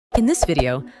In this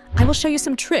video, I will show you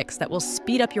some tricks that will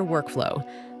speed up your workflow.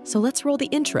 So let's roll the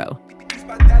intro.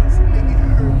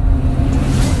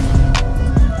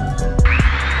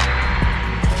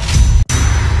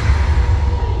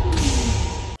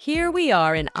 Here we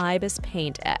are in Ibis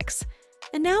Paint X.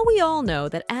 And now we all know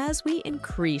that as we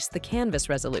increase the canvas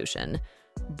resolution,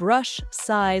 brush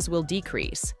size will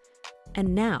decrease.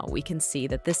 And now we can see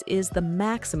that this is the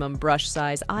maximum brush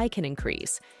size I can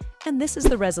increase, and this is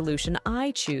the resolution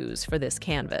I choose for this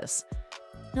canvas.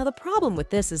 Now the problem with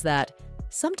this is that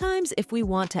sometimes if we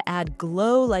want to add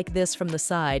glow like this from the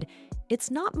side, it's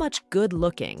not much good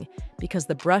looking because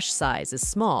the brush size is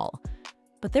small.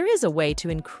 But there is a way to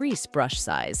increase brush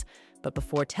size, but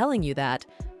before telling you that,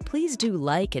 please do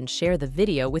like and share the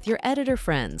video with your editor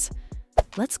friends.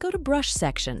 Let's go to Brush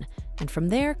section, and from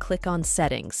there click on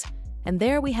Settings. And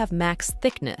there we have Max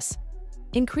Thickness.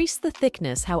 Increase the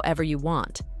thickness however you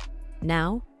want.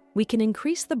 Now, we can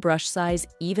increase the brush size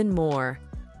even more.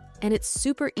 And it's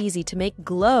super easy to make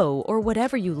glow or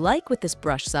whatever you like with this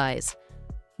brush size.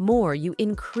 More you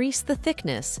increase the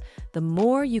thickness, the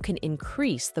more you can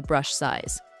increase the brush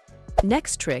size.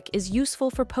 Next trick is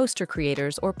useful for poster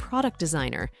creators or product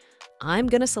designer. I'm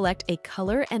gonna select a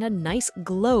color and a nice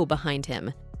glow behind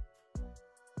him.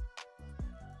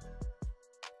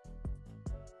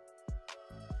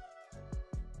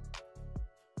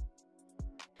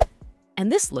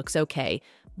 And this looks okay,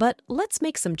 but let's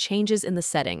make some changes in the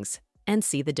settings and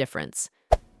see the difference.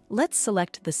 Let's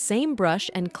select the same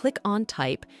brush and click on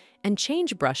Type and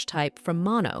change brush type from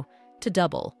mono to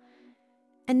double.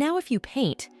 And now if you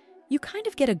paint, you kind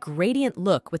of get a gradient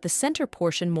look with the center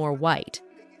portion more white.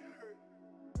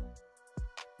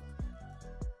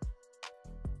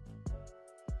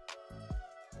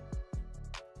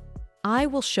 I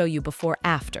will show you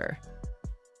before-after.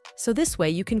 So this way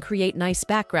you can create nice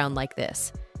background like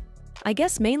this. I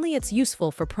guess mainly it's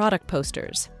useful for product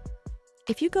posters.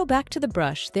 If you go back to the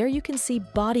brush, there you can see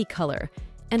body color,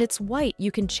 and it's white. You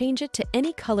can change it to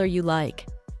any color you like.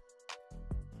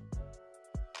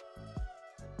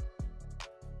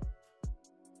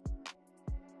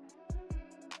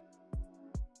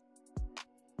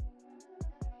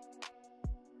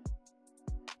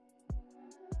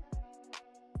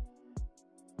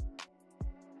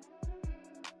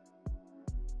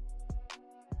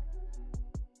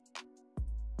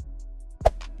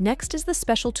 Next is the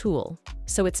special tool,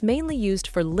 so it's mainly used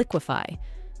for liquify.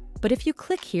 But if you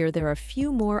click here, there are a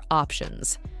few more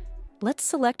options. Let's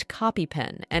select Copy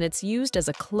Pen, and it's used as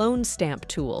a clone stamp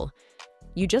tool.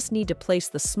 You just need to place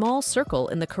the small circle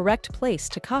in the correct place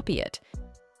to copy it.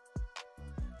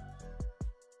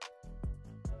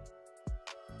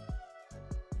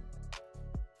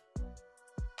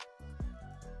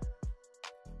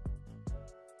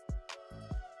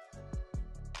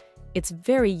 It's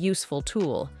very useful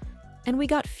tool. And we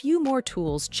got few more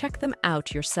tools, check them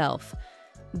out yourself.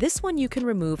 This one you can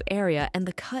remove area and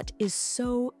the cut is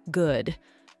so good.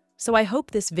 So I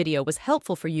hope this video was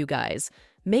helpful for you guys.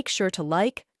 Make sure to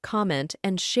like, comment,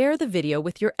 and share the video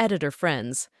with your editor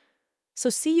friends. So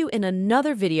see you in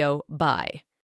another video. Bye.